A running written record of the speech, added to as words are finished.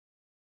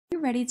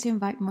ready to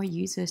invite more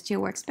users to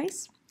your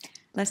workspace?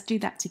 Let's do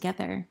that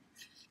together.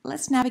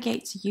 Let's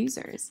navigate to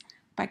Users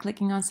by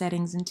clicking on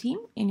Settings and Team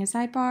in your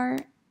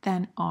sidebar,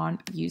 then on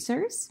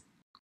Users.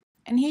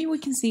 And here we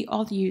can see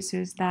all the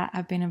users that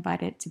have been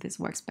invited to this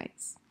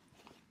workspace.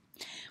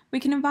 We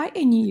can invite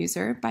a new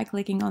user by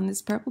clicking on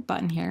this purple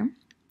button here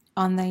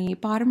on the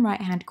bottom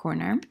right-hand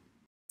corner,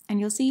 and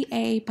you'll see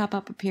a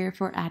pop-up appear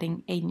for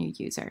adding a new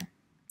user.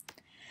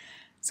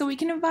 So we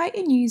can invite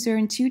a new user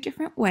in two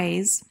different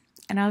ways,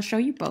 and I'll show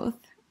you both.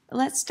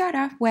 Let's start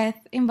off with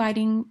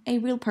inviting a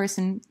real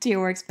person to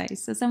your workspace.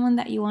 So someone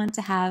that you want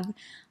to have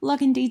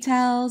login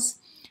details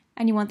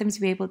and you want them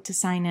to be able to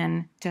sign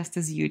in just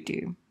as you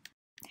do.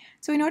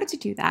 So in order to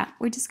do that,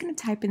 we're just going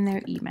to type in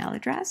their email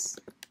address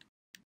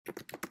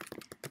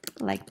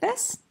like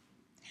this.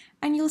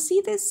 And you'll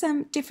see there's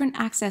some different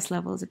access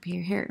levels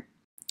appear here.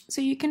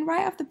 So you can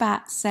right off the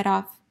bat set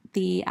off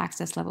the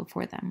access level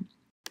for them.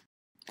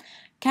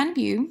 Can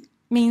view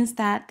means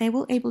that they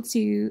will able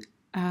to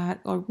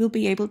will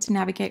be able to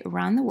navigate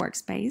around the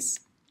workspace,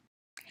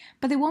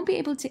 but they won't be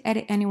able to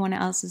edit anyone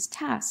else's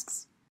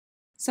tasks.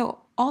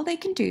 So all they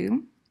can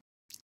do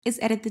is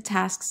edit the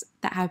tasks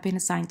that have been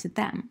assigned to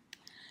them,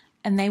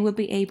 and they will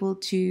be able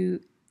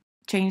to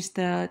change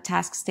the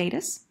task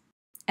status,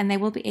 and they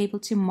will be able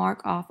to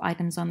mark off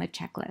items on the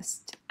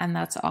checklist, and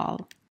that's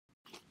all.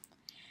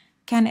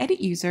 Can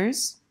edit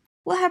users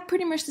will have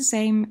pretty much the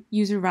same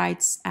user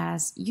rights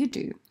as you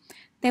do.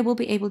 They will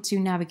be able to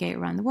navigate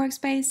around the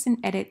workspace and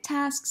edit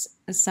tasks,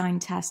 assign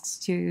tasks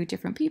to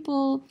different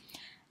people,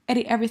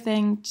 edit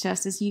everything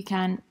just as you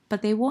can,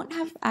 but they won't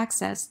have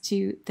access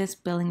to this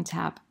billing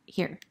tab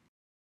here.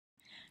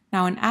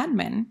 Now, an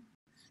admin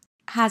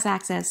has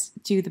access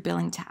to the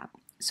billing tab.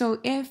 So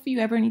if you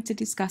ever need to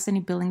discuss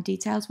any billing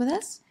details with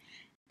us,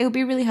 it would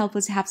be really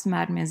helpful to have some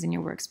admins in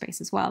your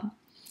workspace as well.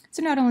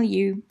 So not only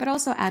you, but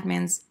also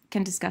admins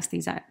can discuss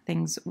these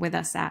things with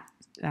us at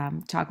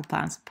Toggl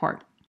Plan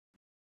support.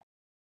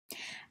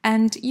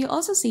 And you'll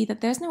also see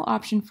that there's no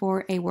option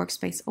for a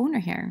workspace owner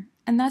here.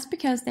 And that's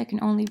because there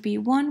can only be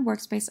one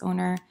workspace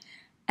owner,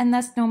 and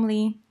that's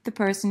normally the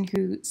person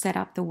who set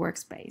up the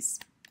workspace.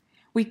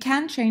 We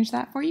can change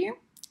that for you.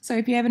 So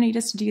if you ever need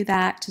us to do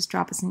that, just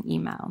drop us an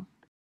email.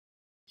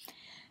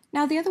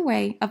 Now, the other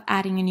way of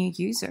adding a new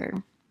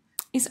user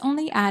is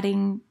only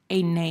adding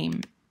a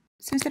name.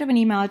 So instead of an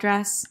email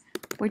address,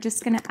 we're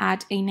just going to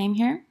add a name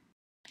here.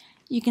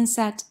 You can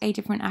set a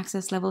different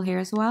access level here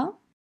as well.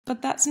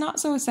 But that's not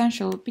so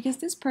essential because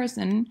this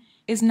person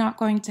is not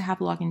going to have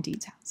login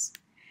details.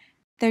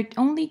 They're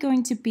only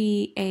going to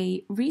be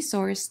a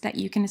resource that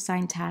you can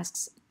assign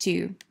tasks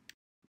to,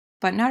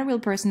 but not a real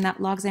person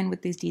that logs in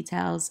with these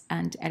details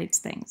and edits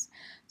things.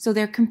 So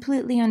they're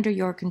completely under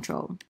your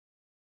control.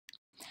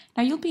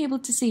 Now you'll be able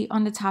to see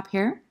on the top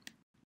here,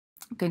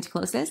 I'm going to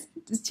close this,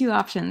 there's two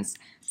options.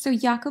 So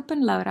Jakob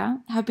and Laura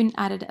have been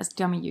added as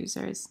dummy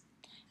users.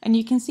 And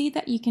you can see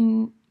that you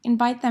can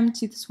invite them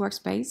to this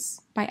workspace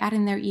by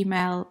adding their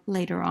email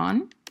later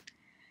on.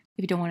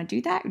 If you don't want to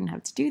do that, you don't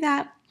have to do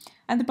that.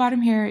 At the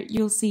bottom here,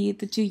 you'll see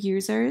the two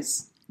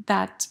users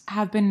that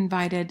have been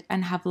invited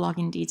and have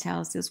login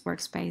details to this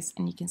workspace.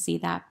 And you can see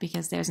that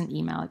because there's an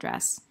email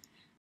address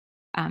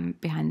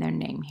behind their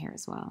name here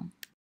as well.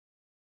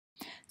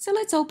 So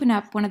let's open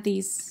up one of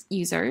these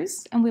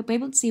users and we'll be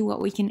able to see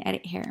what we can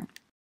edit here.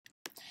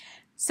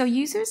 So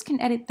users can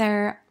edit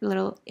their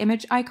little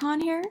image icon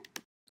here,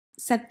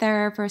 set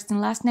their first and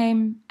last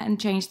name,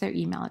 and change their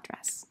email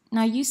address.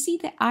 Now you see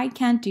that I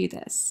can't do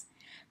this.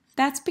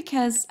 That's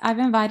because I've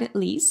invited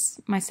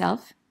Lise,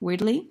 myself,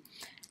 weirdly,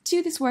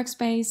 to this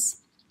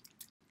workspace,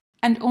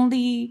 and or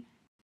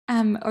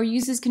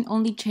users can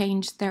only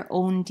change their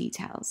own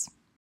details.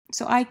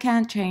 So I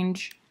can't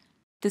change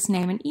this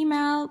name and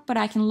email, but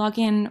I can log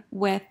in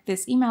with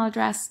this email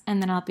address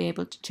and then I'll be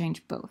able to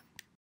change both.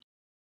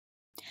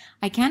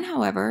 I can,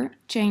 however,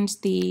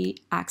 change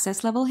the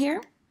access level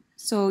here.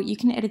 So you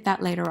can edit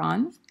that later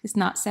on. It's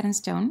not set in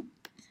stone.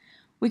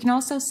 We can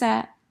also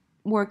set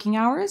working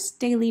hours,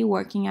 daily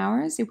working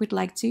hours if we'd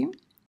like to.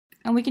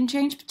 And we can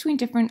change between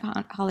different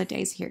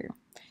holidays here.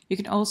 You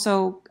can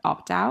also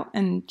opt out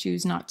and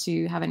choose not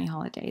to have any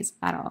holidays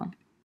at all.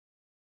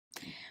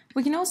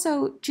 We can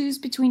also choose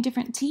between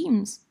different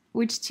teams.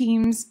 Which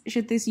teams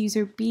should this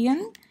user be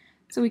in?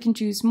 So we can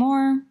choose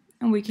more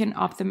and we can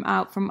opt them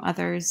out from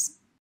others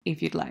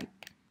if you'd like.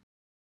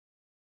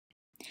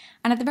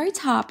 And at the very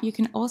top, you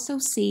can also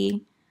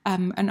see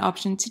an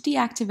option to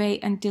deactivate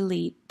and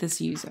delete this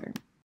user.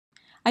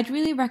 I'd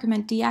really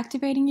recommend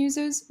deactivating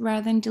users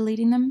rather than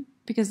deleting them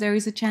because there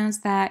is a chance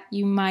that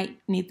you might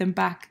need them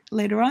back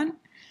later on.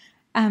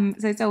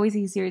 So it's always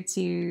easier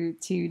to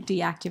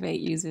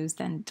deactivate users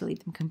than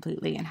delete them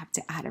completely and have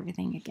to add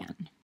everything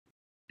again.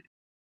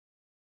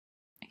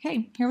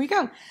 Okay, here we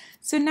go.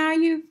 So now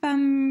you've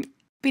been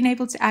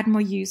able to add more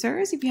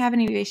users. If you have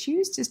any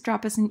issues, just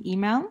drop us an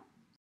email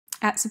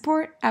at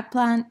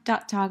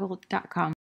support@plan.toggl.com.